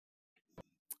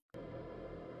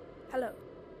Hello,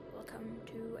 welcome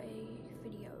to a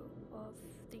video of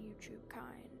the YouTube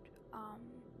kind.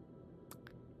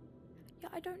 Yeah,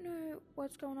 I don't know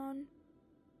what's going on.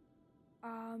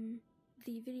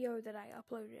 The video that I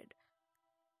uploaded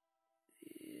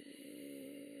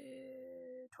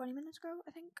 20 minutes ago,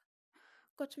 I think,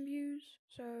 got some views,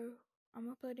 so I'm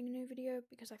uploading a new video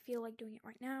because I feel like doing it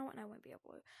right now and I won't be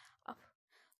able to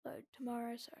upload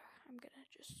tomorrow, so I'm gonna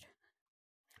just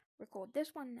record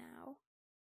this one now,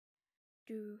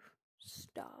 do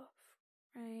stuff,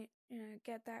 right,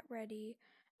 get that ready,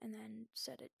 and then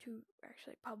set it to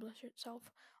actually publish itself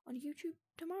on YouTube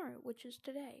tomorrow, which is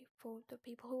today, for the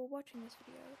people who are watching this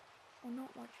video, or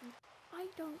not watching, I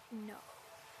don't know.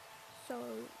 So,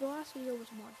 the last video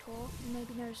was mod tour. You may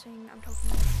be noticing I'm talking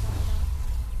about Spider,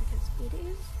 because it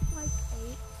is like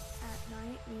 8 at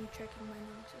night, me checking my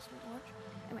non-existent watch.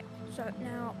 Anyway, so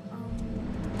now,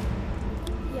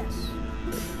 yes,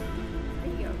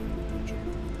 video, YouTube.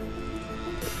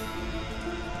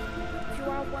 If you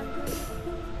are wondering,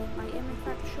 I am in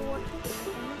fact short,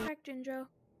 I am in fact ginger,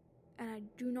 and I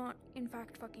do not in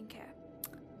fact fucking care.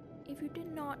 If you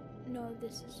did not know,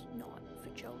 this is not for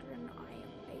children. I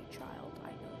am a child,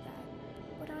 I know that,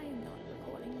 but I am not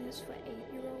recording this for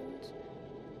 8-year-olds,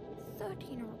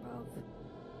 13 or above,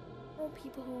 or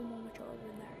people who are more mature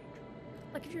than their age.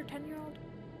 Like if you're a 10-year-old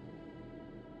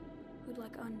who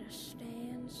like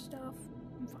understands stuff,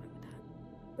 I'm fine with that.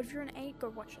 But if you're an 8, go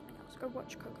watch something else. Go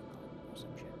watch Coca-Cola or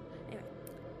some shit. Anyway,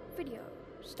 video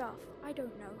stuff. I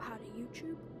don't know how to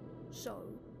YouTube, so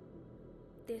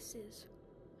this is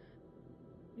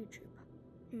YouTube.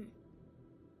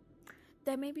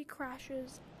 There may be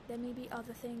crashes, there may be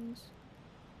other things,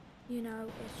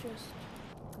 it's just,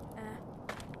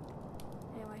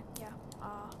 anyway, yeah,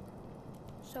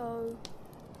 so,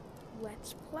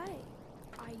 let's play.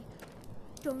 I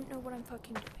don't know what I'm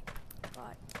fucking doing,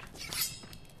 but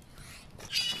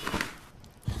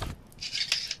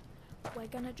we're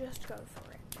gonna just go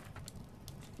for it.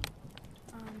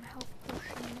 Health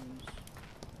potions,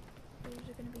 those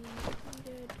are gonna be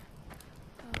needed.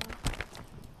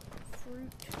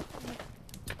 Fruit.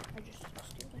 I just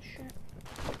steal this shit.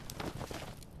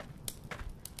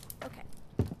 Okay.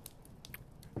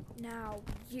 Now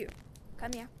you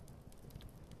come here.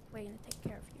 We're gonna take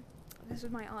care of you. This is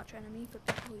my arch enemy for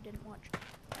people who didn't watch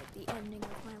like the ending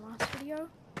of my last video.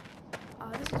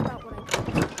 This is about what I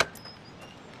do.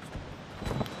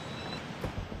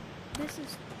 This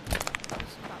is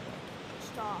about what I do.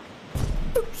 Stop.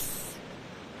 Oops.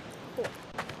 Cool.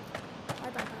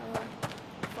 Bye bye bye.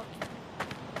 Fuck you.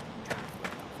 I'm trying to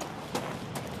flip off.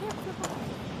 I can't flip off.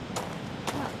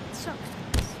 No, it sucks.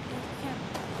 I can't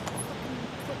fucking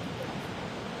flip it off.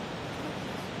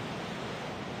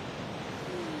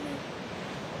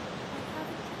 I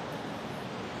haven't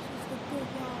since the good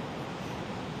yawl.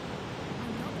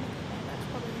 I'm not gonna do that. That's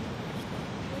probably not the best way.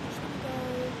 We're just gonna go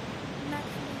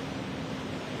maximum difficulty.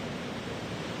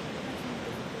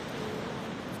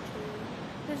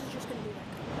 This is just gonna be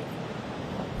like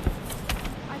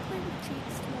I play with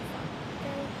cheats to more fun,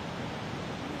 okay?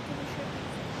 I'm gonna give a shit.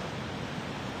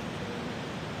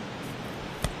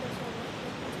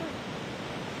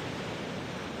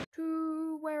 To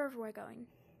wherever we're going.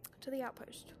 To the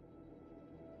outpost.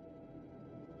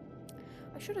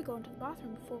 I should have gone to the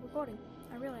bathroom before recording.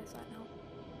 I realize that now.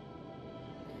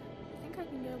 I think I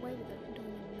can get away with it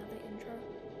doing another intro.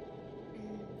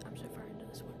 I'm so far into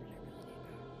this one that I really need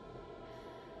to go.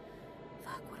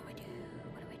 Fuck, what do I do?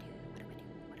 What do I do? What do I do?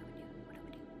 What do I do? What do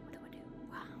I do? What do I do?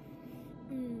 Wow.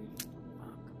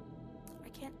 Fuck. I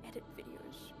can't edit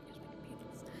videos because my computer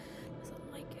doesn't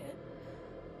like it.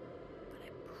 But I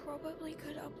probably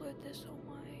could upload this on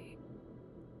my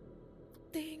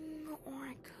thing, or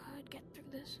I could get through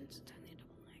this since it's only a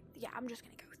double length. Yeah, I'm just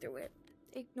gonna go through it.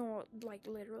 Ignore, like,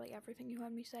 literally everything you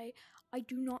heard me say. I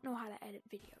do not know how to edit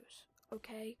videos,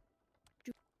 okay?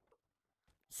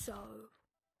 So,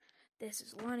 this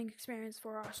is a learning experience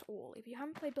for us all. If you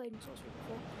haven't played Blade and Sorcery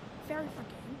before, very fun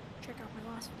game. Check out my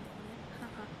last video on it.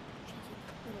 Haha, cheeky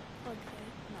little plug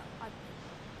there. No, I'm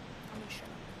gonna shut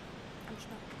up. I'm just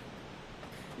not.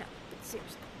 No, but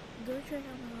seriously, go check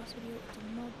out my last video. It's a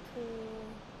mod tour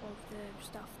of the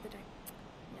stuff that I,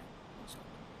 also.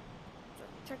 So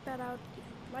check that out if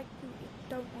you like to. If you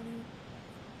don't want to,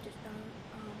 just don't.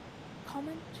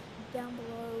 Comment down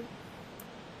below.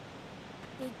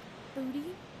 Big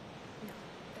booty. No,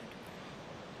 don't do that.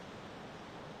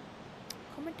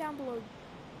 Comment down below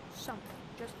something.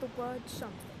 Just the word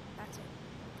something. That's it.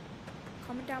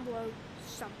 Comment down below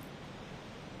something.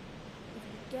 If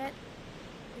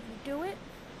you do it,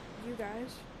 you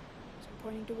guys, so I'm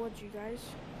pointing towards you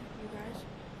guys,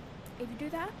 if you do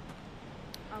that,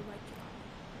 I'll like your comment.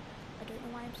 I don't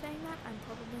know why I'm saying that. I'm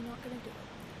probably not going to do it.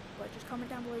 But just comment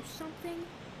down below something,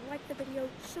 like the video,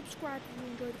 subscribe if you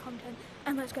enjoy the content,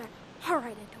 and let's get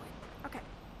right into it. Okay.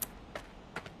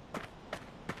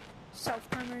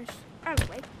 Self-timers out of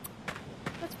the way.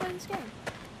 Let's play this game.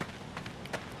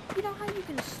 You know how you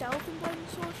can stealth in Blade and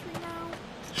Sorcery now?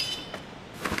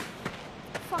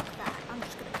 Fuck that. I'm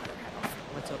just gonna cut her head off.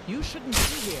 What's up? You shouldn't be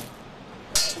here.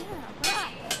 Yeah,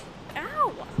 right.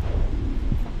 Ow!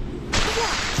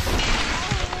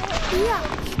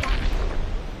 Yeah!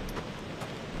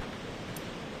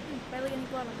 Barely any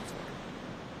blood on this one.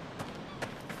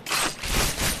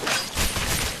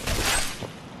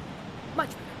 Much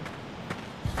better.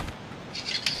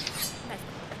 Nice.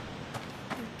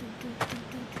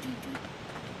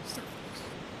 Selfless.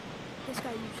 This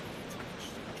guy usually gets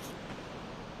much.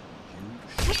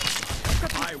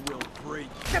 I will break.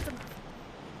 Grab them.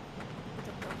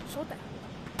 Sword that.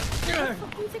 Where the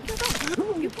fuck do you think you're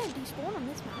going? You can't despawn on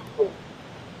this map.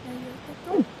 Now you're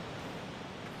going.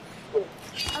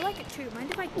 I like it too.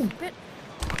 Mind if I keep it?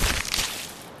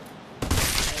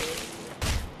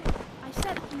 I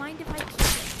said, mind if I keep it?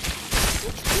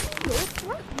 It's in your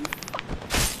throat, you fuck.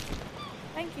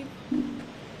 Thank you.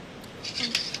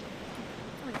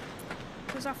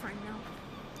 Where's our friend now?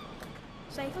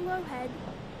 Say hello, head.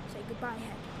 Say goodbye,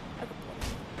 head.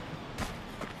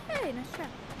 Hey, nice chat.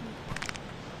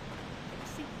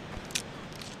 See.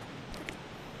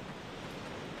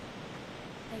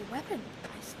 A weapon, I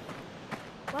see.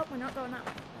 Well, we're not going that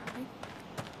way, are we?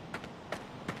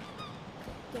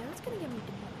 Yeah, that's gonna get me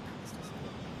demonetized, isn't it?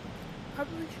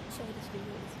 Probably should say this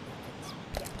video is kids.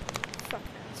 Yeah, fuck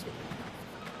that, this video is not for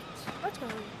kids. Let's go.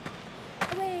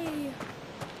 Away!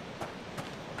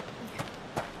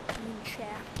 Yeah. I mean,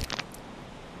 chair.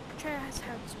 Chair has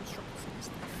had some struggles in his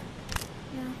life.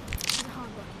 Yeah, he's a hard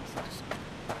working citizen.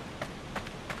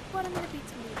 But I'm gonna beat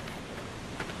somebody in the head.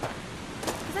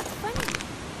 Because that's funny,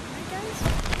 right guys?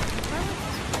 Violence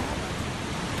is funny.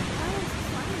 Violence is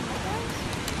funny, right guys?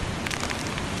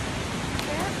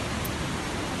 Yeah?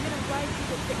 I'm gonna ride you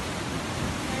to victory.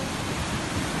 Okay?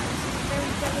 This is a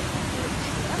very delicate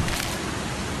shooter.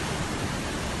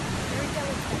 Very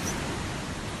delicate.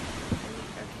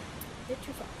 Okay, a bit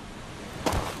too far.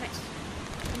 Nice.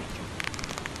 Let me check.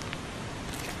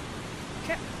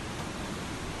 Check.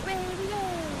 Away we go!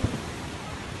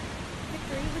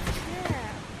 Victory with chair!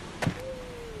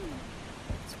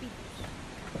 Speed boost.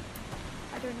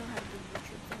 I don't know how to do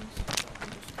YouTube things, so I'm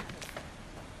just kind of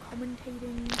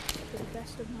commentating to the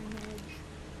best of my knowledge.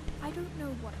 I don't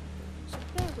know what I'm doing, so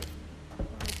bear with me while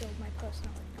I build my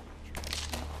personality knowledge.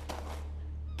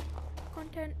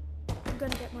 Content, I'm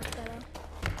gonna get much better.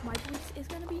 My voice is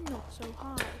gonna be not so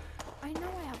high. I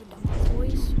know I have a dumb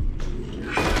voice.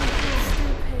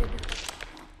 Stupid.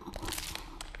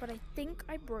 But I think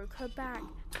I broke her back.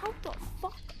 How the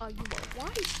fuck are you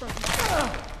alive from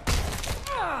that?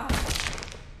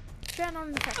 Turn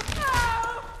on the effect.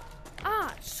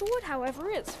 Ah, sword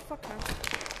however is. Fuck no.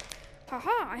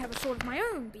 Haha, I have a sword of my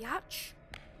own, biatch.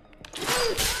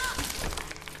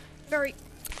 Very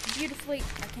beautifully,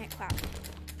 I can't clap.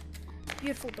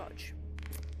 Beautiful dodge.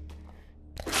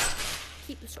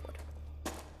 Keep the sword.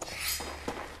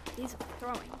 These are for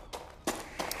throwing.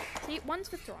 See, one's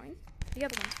for throwing, the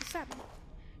other one's for stabbing.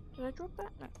 Did I drop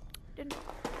that? No, didn't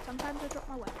drop it. Sometimes I drop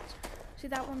my weapons. See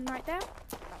that one right there?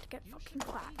 About to get fucking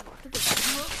clapped after this.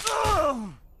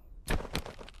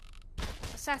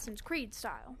 Assassin's Creed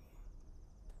style.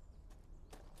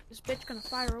 This bitch gonna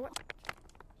fire away.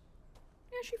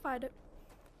 Yeah, she fired it.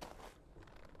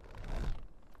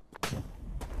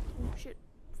 Oh shit.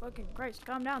 Fucking Christ,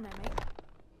 calm down there, mate.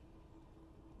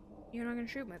 You're not gonna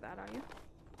shoot me with that, are you?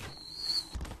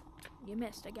 You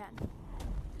missed again.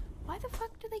 Why the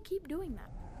fuck do they keep doing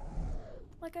that?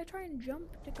 Like, I try and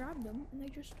jump to grab them, and they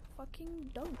just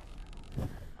fucking don't. I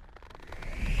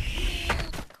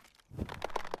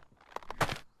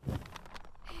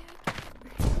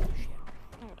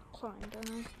gotta climb, don't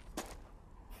I? I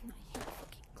hate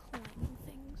fucking climbing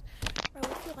things. Bro, I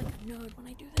feel like a nerd when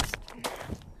I do this.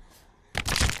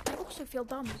 I also feel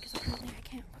dumb because apparently I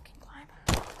can't fucking climb.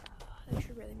 They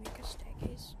should really make a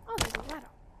staircase. Oh, there's a ladder.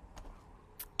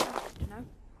 That's good to know.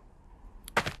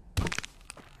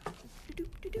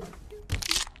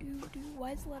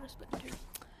 Why is the ladder split in two?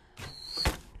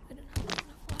 I don't have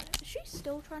enough ladder. Is she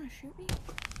still trying to shoot me?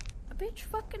 A bitch,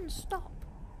 fucking stop.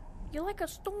 You're like a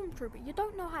stormtrooper. You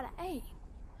don't know how to aim.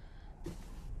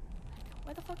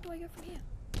 Where the fuck do I go from here?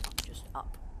 Just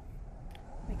up.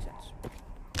 Makes sense.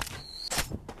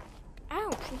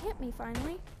 Ow, she hit me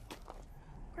finally.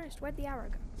 Christ, where'd the arrow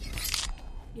go?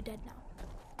 You're dead now.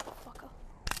 Fucker.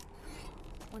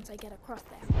 once I get across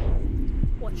there.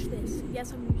 Watch this.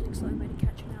 Yes, I'm using slow mo to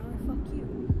catch an arrow. Fuck you.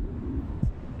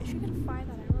 Is she gonna fire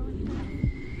that arrow at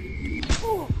me?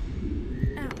 Oh!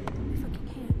 Ow, my fucking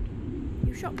hand.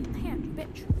 You shot me in the hand, you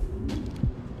bitch.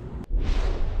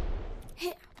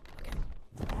 Here. Okay.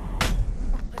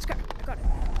 Oh, let's go. I got it.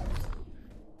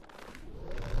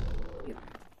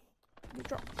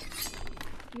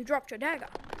 You dropped your dagger.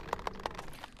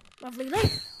 Lovely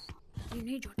lady. You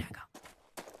need your dagger.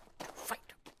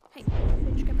 Fight. Hey,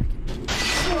 bitch, get back here.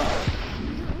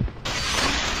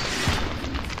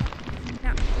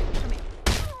 Now, come here.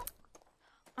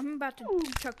 I'm about to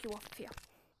chuck you off here.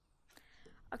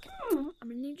 Okay, I'm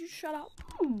gonna need you to shut up.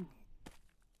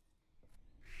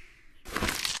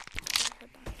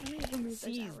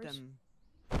 Seize them.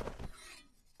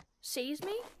 Seize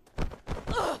me?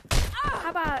 How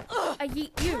about I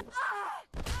yeet you?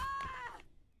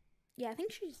 Yeah, I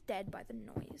think she's dead by the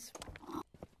noise.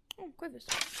 Oh, quivers.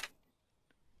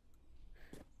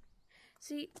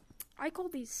 See, I call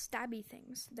these stabby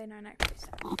things. They don't actually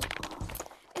stab.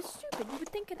 It's stupid. You would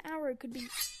think an arrow could be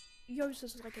used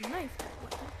as like a knife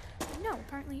weapon. But no,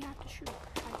 apparently you have to shoot.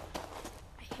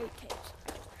 I hate caves.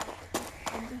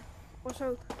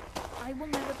 Also, I will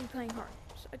never be playing hard.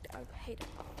 So I hate it.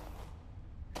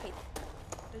 Hate it.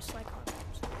 I dislike hard games.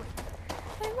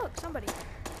 Hey, look, somebody.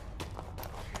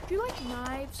 Do you like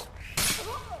knives?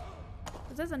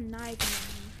 Because there's a knife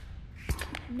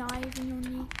in your knee. Knife in your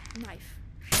knee? Knife.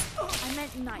 I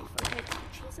meant knife, okay?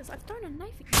 Jesus, I've thrown a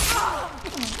knife at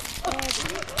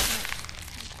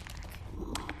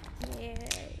you. Yeah.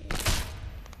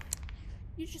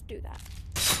 You just do that.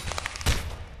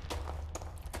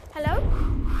 Hello?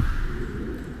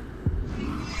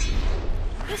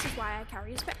 This is why I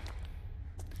carry a spear.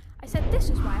 I said this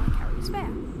is why I carry a spear.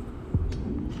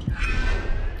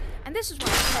 And this is why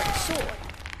I carry a sword.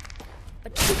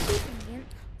 But disobedient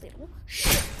little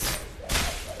shit.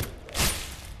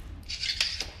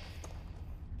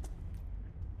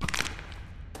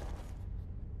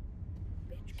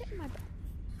 Bitch, get in my butt.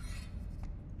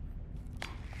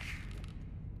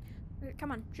 Okay,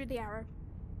 come on, shoot the arrow.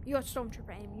 You got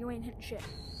stormtrooper aim, you ain't hitting shit.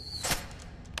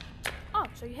 Oh,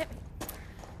 so you hit me.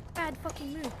 Bad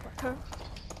fucking move, bucko.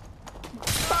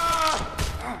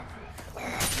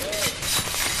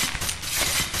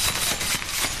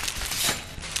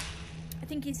 I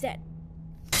think he's dead.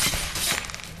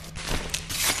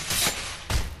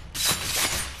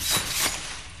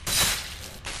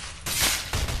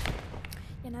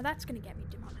 Yeah, now that's gonna get me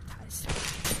demonetized.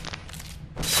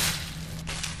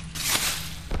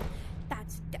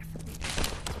 That's definitely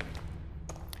demonetized.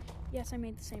 Yes, I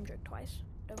made the same joke twice.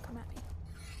 Don't come at me.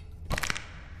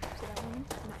 See that one?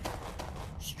 Knife.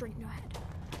 Straight in your head.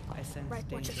 I sense Right,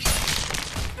 watch danger.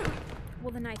 it.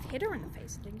 Well, the knife hit her in the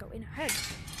face and didn't go in her head.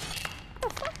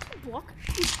 What the fuck? You block,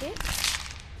 you bitch.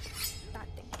 That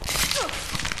thing.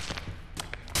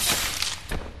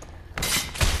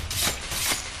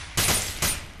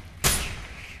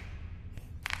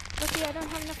 Lucky I don't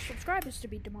have enough subscribers to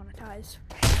be demonetized.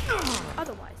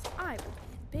 Otherwise, I will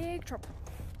be in big trouble.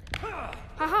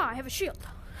 Haha, I have a shield.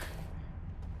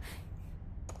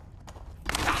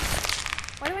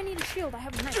 Why do I need a shield? I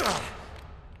have a knife.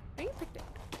 Are you picked it?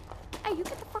 Hey, you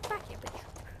get the fuck back here, bitch.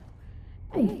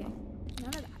 Hey, hey, hey.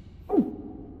 None of that.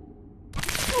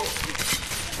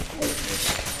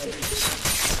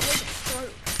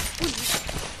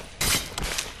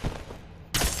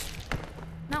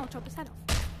 Now I'll chop his head off.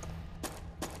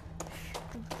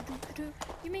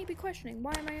 You may be questioning,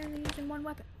 why am I only using one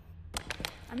weapon?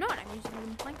 I'm not, I'm using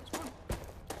one flank as well.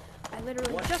 I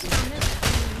literally just found this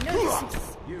and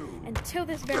noticed until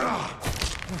this very moment.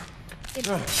 It's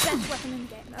the best weapon in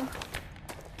the game, though.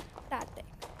 That thing.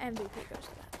 MVP goes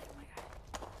to that thing, my guy.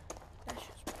 That's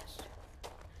just best.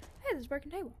 Hey, there's a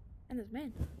broken table. And there's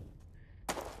men.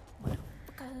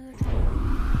 Motherfucker.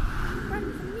 Run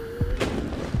from me.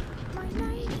 My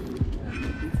knife.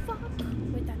 You fuck.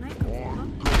 Wait, that knife comes from, huh?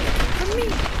 From me.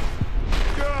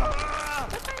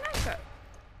 Where'd my knife go?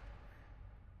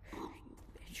 You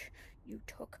bitch. You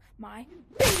took my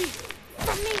baby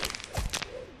from me.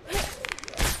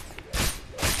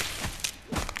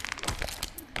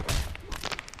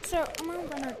 So, I'm gonna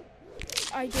run an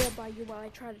idea by you while I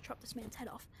try to chop this man's head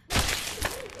off.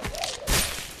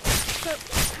 So,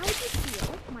 how would you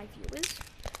feel, my viewers,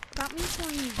 about me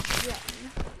calling you John?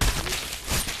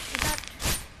 Is that...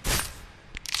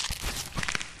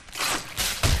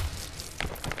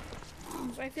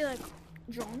 So I feel like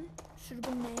John,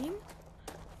 suitable name,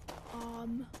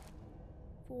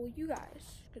 for you guys,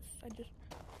 because I just,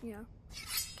 you know,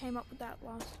 came up with that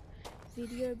last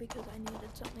video because I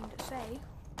needed something to say.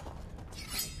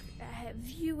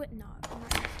 view it. No, I'm not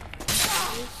gonna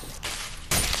stuff it.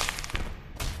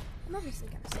 I'm obviously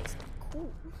gonna say something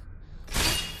cool.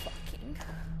 Fucking.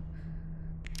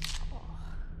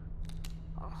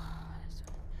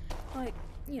 Like,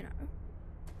 you know,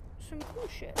 some cool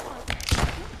shit. Like,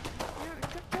 you know,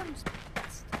 John's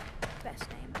best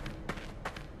name.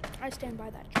 I stand by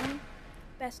that, John.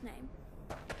 Best name.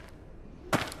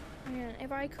 And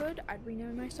if I could, I'd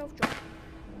rename myself John.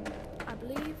 I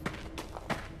believe,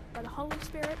 by the Holy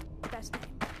Spirit, best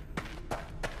name.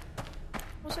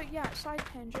 Also, yeah, side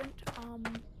tangent.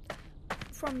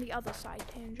 From the other side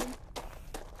tangent.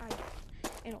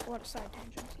 A lot of side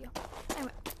tangents here.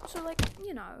 Anyway, so like,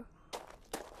 you know,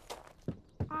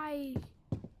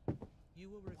 You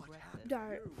will regret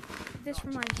this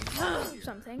reminds me of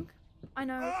something. I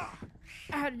know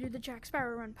how to do the Jack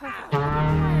Sparrow run perfectly. I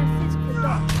don't know why I physically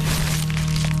don't.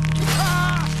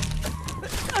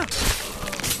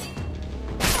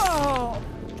 Oh!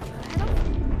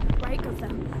 Right, got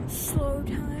that slow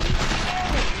time.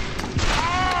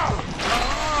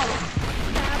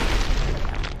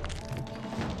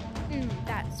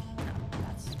 That's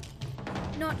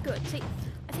not good. See,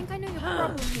 I think I know your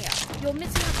problem here. You're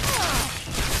missing a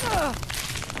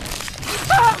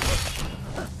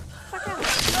fuck out.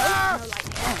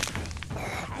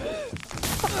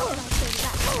 No, like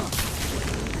that.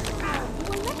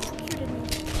 You electrocuted me.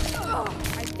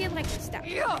 I feel like a step. I'm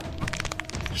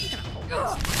gonna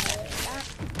hold this. That.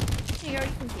 Here you go,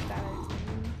 you can keep that.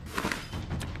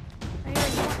 I know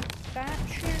you want that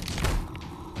shit.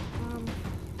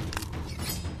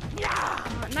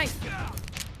 Nice.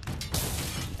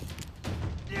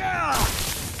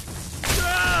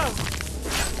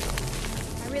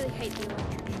 I really hate the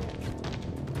electric shit.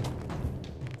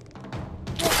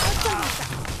 Well, I'll tell you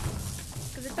that.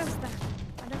 Because it does that.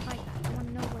 I don't like that. I want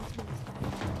to know when to use that.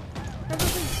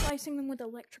 Probably slicing them with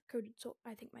electric coated salt.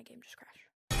 I think my game just crashed.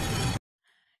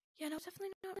 Yeah, no, it's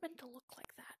definitely not meant to look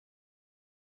like that.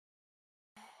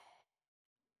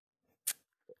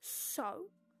 So,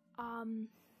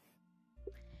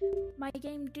 my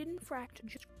game did in fact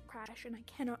just crash, and I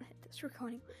cannot hit this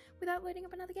recording without loading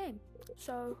up another game.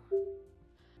 So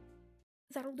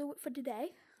that'll do it for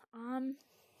today.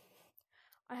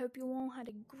 I hope you all had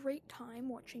a great time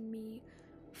watching me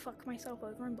fuck myself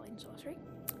over in Blame Sorcery.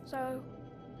 So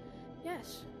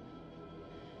yes,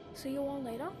 see you all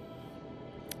later,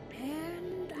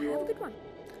 and have a good one.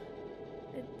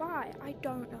 Bye. I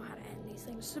don't know how to end these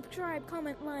things. Subscribe,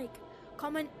 comment, like,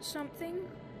 comment something.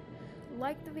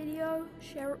 Like the video,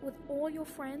 share it with all your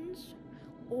friends,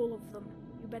 all of them.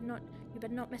 You better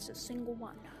not miss a single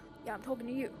one. Yeah, I'm talking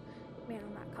to you, man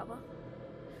on that cover.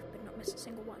 Better not miss a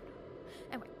single one.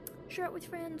 Anyway, share it with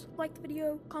friends, like the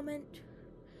video, comment,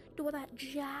 do all that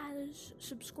jazz.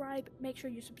 Subscribe. Make sure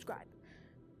you subscribe.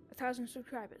 1,000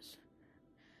 subscribers,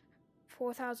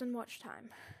 4,000 watch time.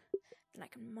 Then I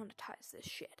can monetize this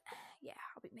shit. Yeah,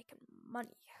 I'll be making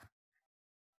money.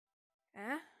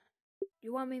 Eh?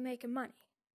 You want me making money,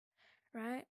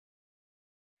 right?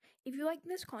 If you like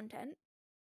this content,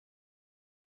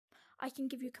 I can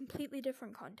give you completely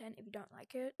different content if you don't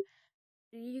like it.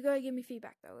 You gotta give me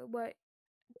feedback though. We're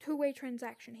two-way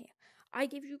transaction here. I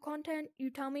give you content,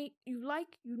 you tell me you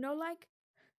like,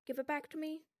 give it back to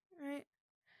me, right?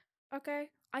 Okay,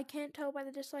 I can't tell by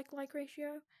the dislike-like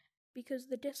ratio because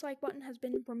the dislike button has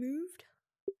been removed.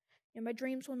 And my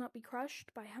dreams will not be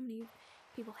crushed by how many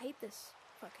people hate this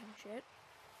fucking shit.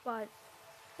 But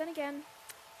then again,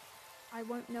 I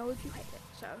won't know if you hate it.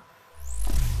 So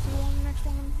see you on the next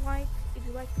one. Like if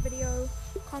you like the video,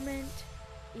 comment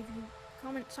if you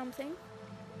comment something,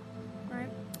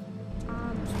 right?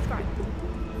 Subscribe.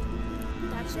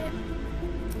 That's it.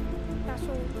 That's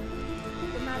all.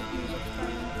 Dramatic music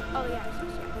playing. Oh yeah,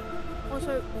 yeah.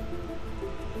 Also,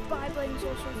 buy Blame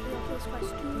Sorcery for the Oculus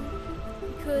Quest 2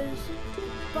 because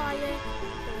buy it,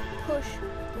 push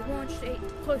the launch date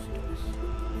closer to us.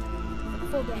 The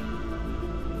full game.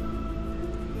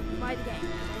 Buy the game.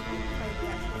 I don't play the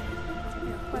actual,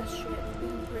 quest shit.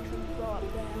 I'm pretty sure you go up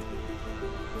there.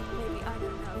 Maybe, I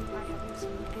don't know. I haven't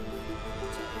seen anything.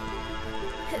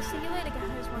 See you later,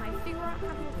 guys, when I figure out how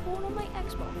to record on my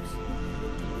Xbox.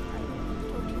 I will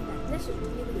talk to you then. This is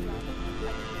really driving.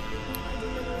 I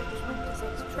literally just want to say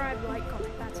subscribe, like,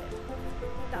 comment. That's it.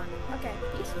 Done. Okay,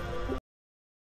 peace.